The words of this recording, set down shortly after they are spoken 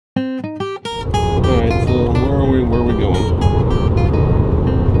where are we going?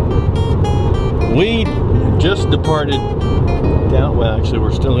 We just departed down, well actually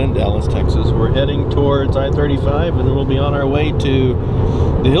we're still in Dallas, Texas. We're heading towards I-35 and then we'll be on our way to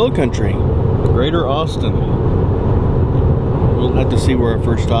the hill country, Greater Austin. We'll have to see where our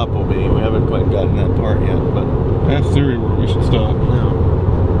first stop will be. We haven't quite gotten that part yet, but that's theory where we should stop now.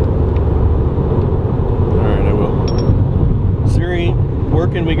 Alright, I will. Siri, where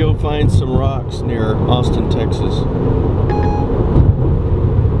can we go find some rocks near Austin, Texas?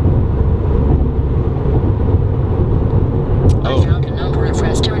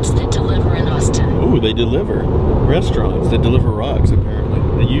 They deliver restaurants that deliver rocks,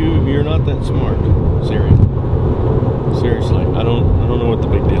 apparently. You're not that smart, Siri. Seriously, I don't know what the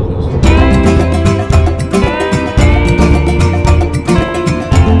big deal is.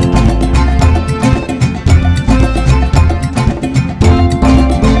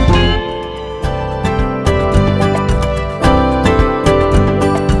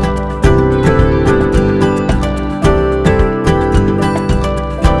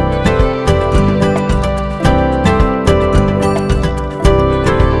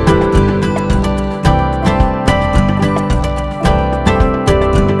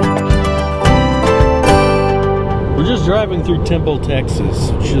 Driving through Temple,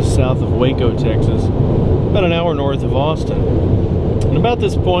 Texas, just south of Waco, Texas, about an hour north of Austin. And about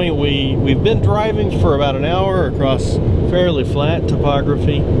this point, we've been driving for about an hour across fairly flat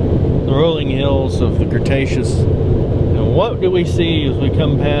topography, the rolling hills of the Cretaceous. And what do we see as we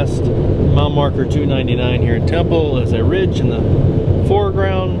come past mile marker 299 here in Temple? Is a ridge in the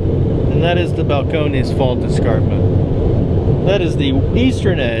foreground, and that is the Balcones Fault Escarpment. That is the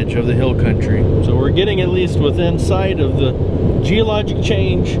eastern edge of the hill country. So we're getting at least within sight of the geologic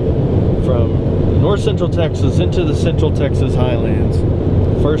change from north central Texas into the central Texas highlands.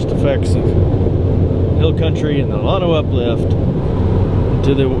 First effects of hill country and the Llano uplift.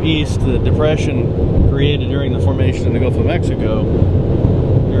 To the east, the depression created during the formation in the Gulf of Mexico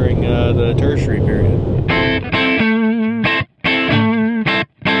during the Tertiary period.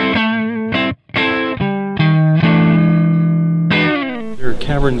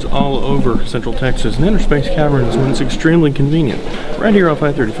 Caverns all over central Texas, and interspace caverns when it's extremely convenient. Right here off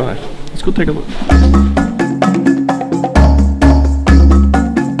I-35. Let's go take a look.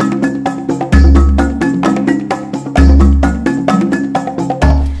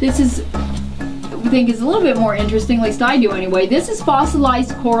 This is, we think, is a little bit more interesting, at least I do anyway. This is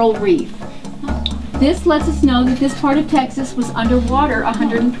fossilized coral reef. This lets us know that this part of Texas was underwater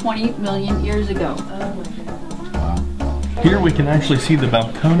 120 million years ago. Here we can actually see the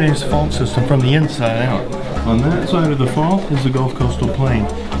Balcones Fault system from the inside out. On that side of the fault is the Gulf Coastal Plain.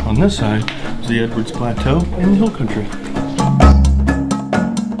 On this side is the Edwards Plateau and the hill country.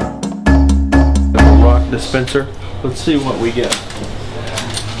 A rock dispenser. Let's see what we get.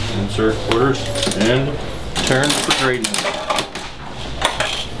 Insert quarters and turn for grading.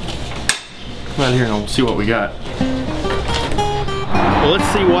 Come out here and we'll see what we got. Well, let's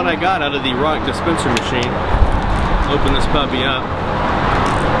see what I got out of the rock dispenser machine. Open this puppy up.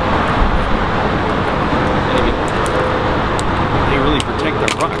 They really protect the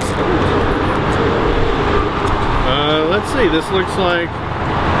rocks. Let's see, this looks like,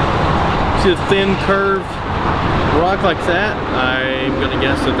 see a thin curved rock like that? I'm gonna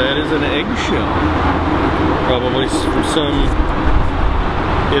guess that that is an eggshell. Probably from some,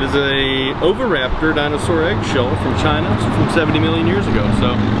 it is a oviraptor dinosaur eggshell from China from 70 million years ago.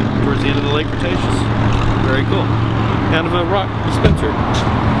 So, towards the end of the late Cretaceous. Very cool. Out of a rock dispenser.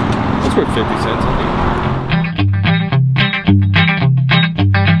 That's worth 50 cents, I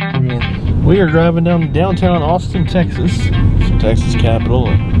think. We are driving down to downtown Austin, Texas. It's the Texas capital.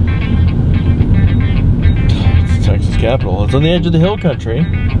 It's the Texas capital. It's on the edge of the hill country.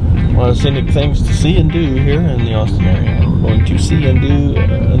 A lot of scenic things to see and do here in the Austin area. We're going to see and do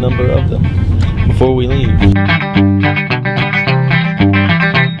a number of them before we leave.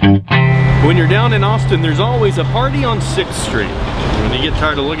 When you're down in Austin, there's always a party on 6th Street. When you get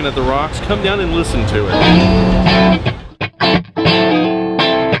tired of looking at the rocks, come down and listen to it.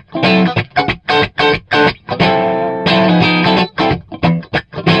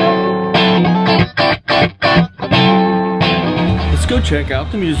 Let's go check out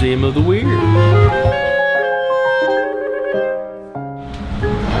the Museum of the Weird.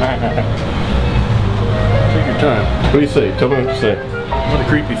 Take your time. What do you say? Tell me what you say. What a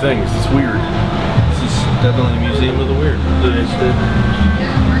creepy thing. This is weird. This is definitely a Museum of the Weird.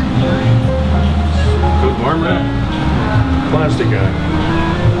 Good mermaid. Plastic guy.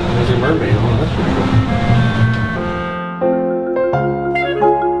 There's a mermaid. Oh, that's pretty cool.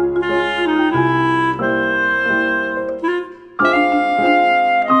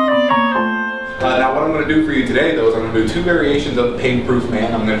 to do for you today, though, is I'm going to do 2 variations of the pain-proof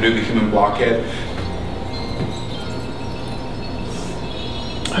man. I'm going to do the human blockhead.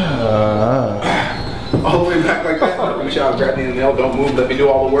 All the way back like that. Good job. Grab me the nail. Don't move. Let me do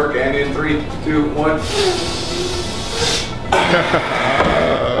all the work. And in 3, 2, 1.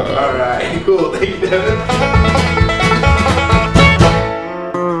 All right. Cool. Thank you, Devin.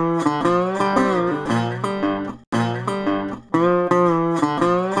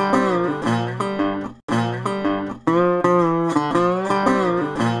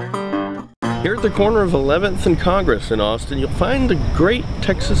 Here at the corner of 11th and Congress in Austin, you'll find the great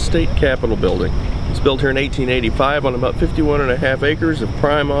Texas State Capitol building. It's built here in 1885 on about 51.5 acres of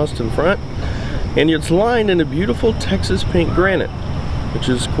prime Austin front, and it's lined in a beautiful Texas pink granite, which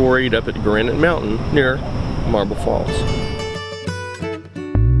is quarried up at Granite Mountain near Marble Falls. It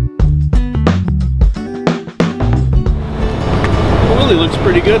really looks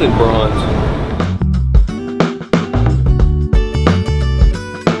pretty good in bronze.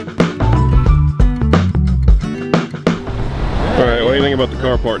 Alright, what do you think about the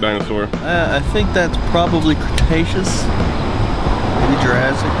car part dinosaur? I think that's probably Cretaceous, maybe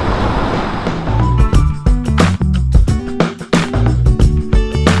Jurassic.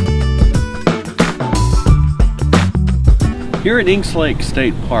 Here at Inks Lake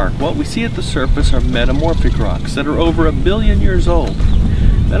State Park, what we see at the surface are metamorphic rocks that are over 1 billion years old.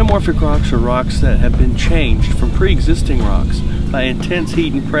 Metamorphic rocks are rocks that have been changed from pre-existing rocks by intense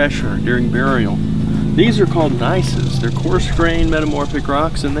heat and pressure during burial. These are called gneisses. They're coarse-grained metamorphic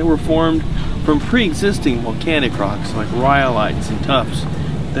rocks, and they were formed from pre-existing volcanic rocks like rhyolites and tuffs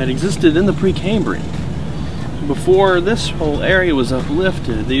that existed in the Precambrian. Before this whole area was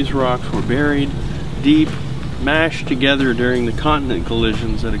uplifted, these rocks were buried deep, mashed together during the continent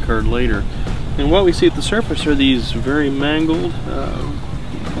collisions that occurred later. And what we see at the surface are these very mangled,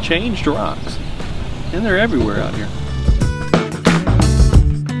 changed rocks. And they're everywhere out here.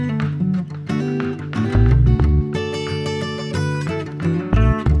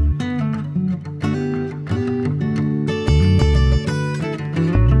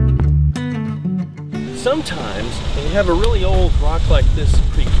 Sometimes, when you have a really old rock like this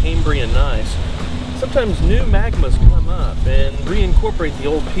Precambrian gneiss, sometimes new magmas come up and reincorporate the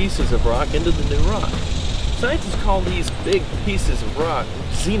old pieces of rock into the new rock. Scientists call these big pieces of rock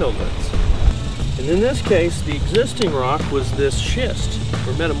xenoliths. And in this case, the existing rock was this schist,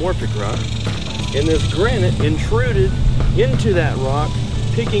 or metamorphic rock, and this granite intruded into that rock,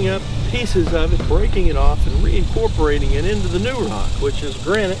 picking up pieces of it, breaking it off, and reincorporating it into the new rock, which is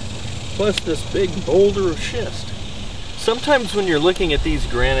granite, plus this big boulder of schist. Sometimes when you're looking at these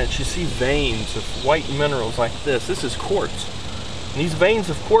granites, you see veins of white minerals like this. This is quartz. And these veins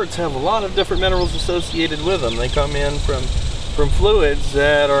of quartz have a lot of different minerals associated with them. They come in from fluids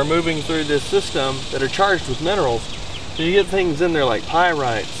that are moving through this system that are charged with minerals. So you get things in there like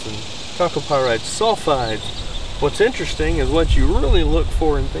pyrites and chalcopyrites, sulfides. What's interesting is what you really look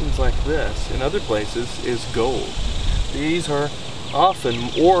for in things like this, in other places, is gold. These are often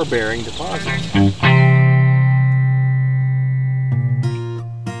ore-bearing deposits.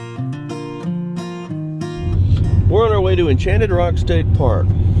 We're on our way to Enchanted Rock State Park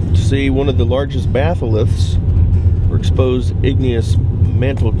to see one of the largest batholiths, or exposed igneous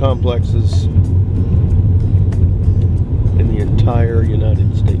mantle complexes, in the entire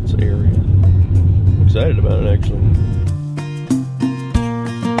United States area. I'm excited about it, actually.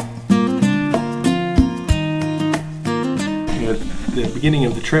 The beginning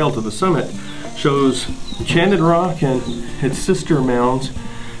of the trail to the summit shows Enchanted Rock and its sister mounds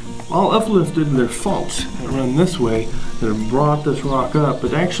all uplifted. They're faults that run this way that have brought this rock up,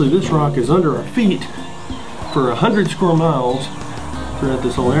 but actually this rock is under our feet for 100 square miles throughout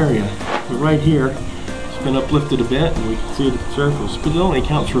this whole area. But right here, it's been uplifted a bit and we can see it at the surface, but it only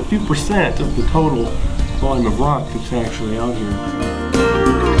accounts for a few percent of the total volume of rock that's actually out here.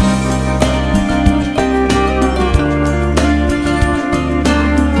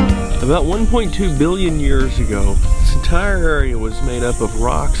 About 1.2 billion years ago, this entire area was made up of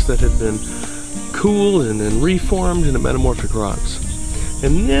rocks that had been cooled and then reformed into metamorphic rocks.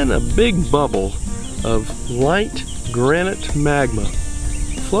 And then a big bubble of light granite magma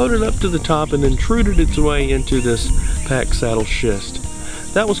floated up to the top and intruded its way into this packed saddle schist.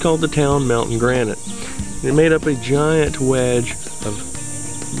 That was called the Town Mountain Granite. It made up a giant wedge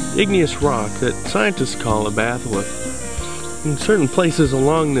of igneous rock that scientists call a batholith. In certain places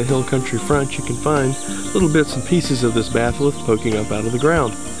along the hill country front, you can find little bits and pieces of this batholith poking up out of the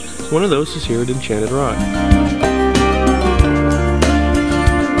ground. One of those is here at Enchanted Rock.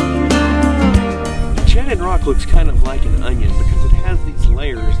 Enchanted Rock looks kind of like an onion because it has these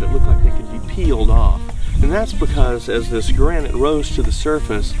layers that look like they could be peeled off. And that's because as this granite rose to the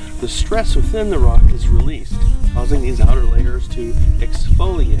surface, the stress within the rock is released, causing these outer layers to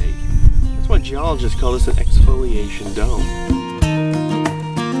exfoliate. That's why geologists call this an exfoliation dome.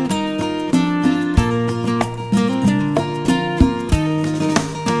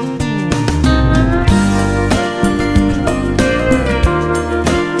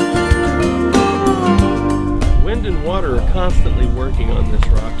 Wind and water are constantly working on this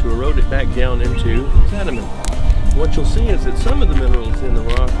rock to erode it back down into sediment. What you'll see is that some of the minerals in the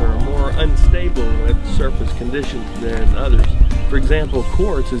rock are more unstable at surface conditions than others. For example,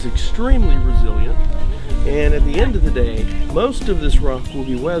 quartz is extremely resilient, and at the end of the day, most of this rock will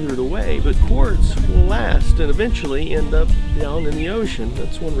be weathered away, but quartz will last and eventually end up down in the ocean.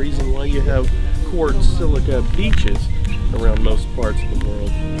 That's one reason why you have quartz silica beaches around most parts of the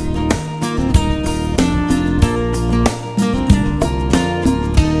world.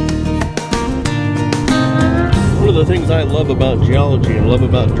 One of the things I love about geology and love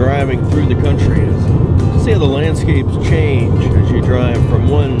about driving through the country is to see how the landscapes change as you drive from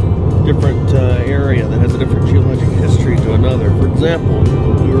one different area that has a different geologic history to another. For example,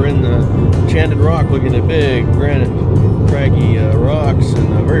 we were in the Enchanted Rock looking at big granite, craggy rocks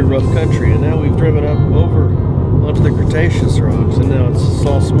in a very rough country, and now we've driven up over onto the Cretaceous rocks, and now it's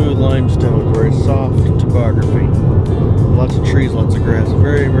all smooth limestone, very soft topography. Lots of trees, lots of grass,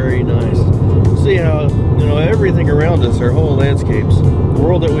 very, very nice. See how, everything around us, our whole landscapes, the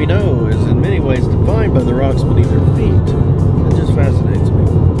world that we know is in many ways defined by the rocks beneath our feet. It just fascinates me.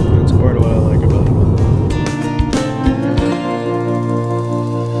 That's part of what I like about it.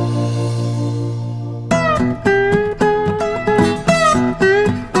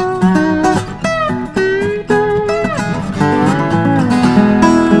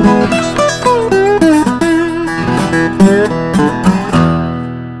 Yeah.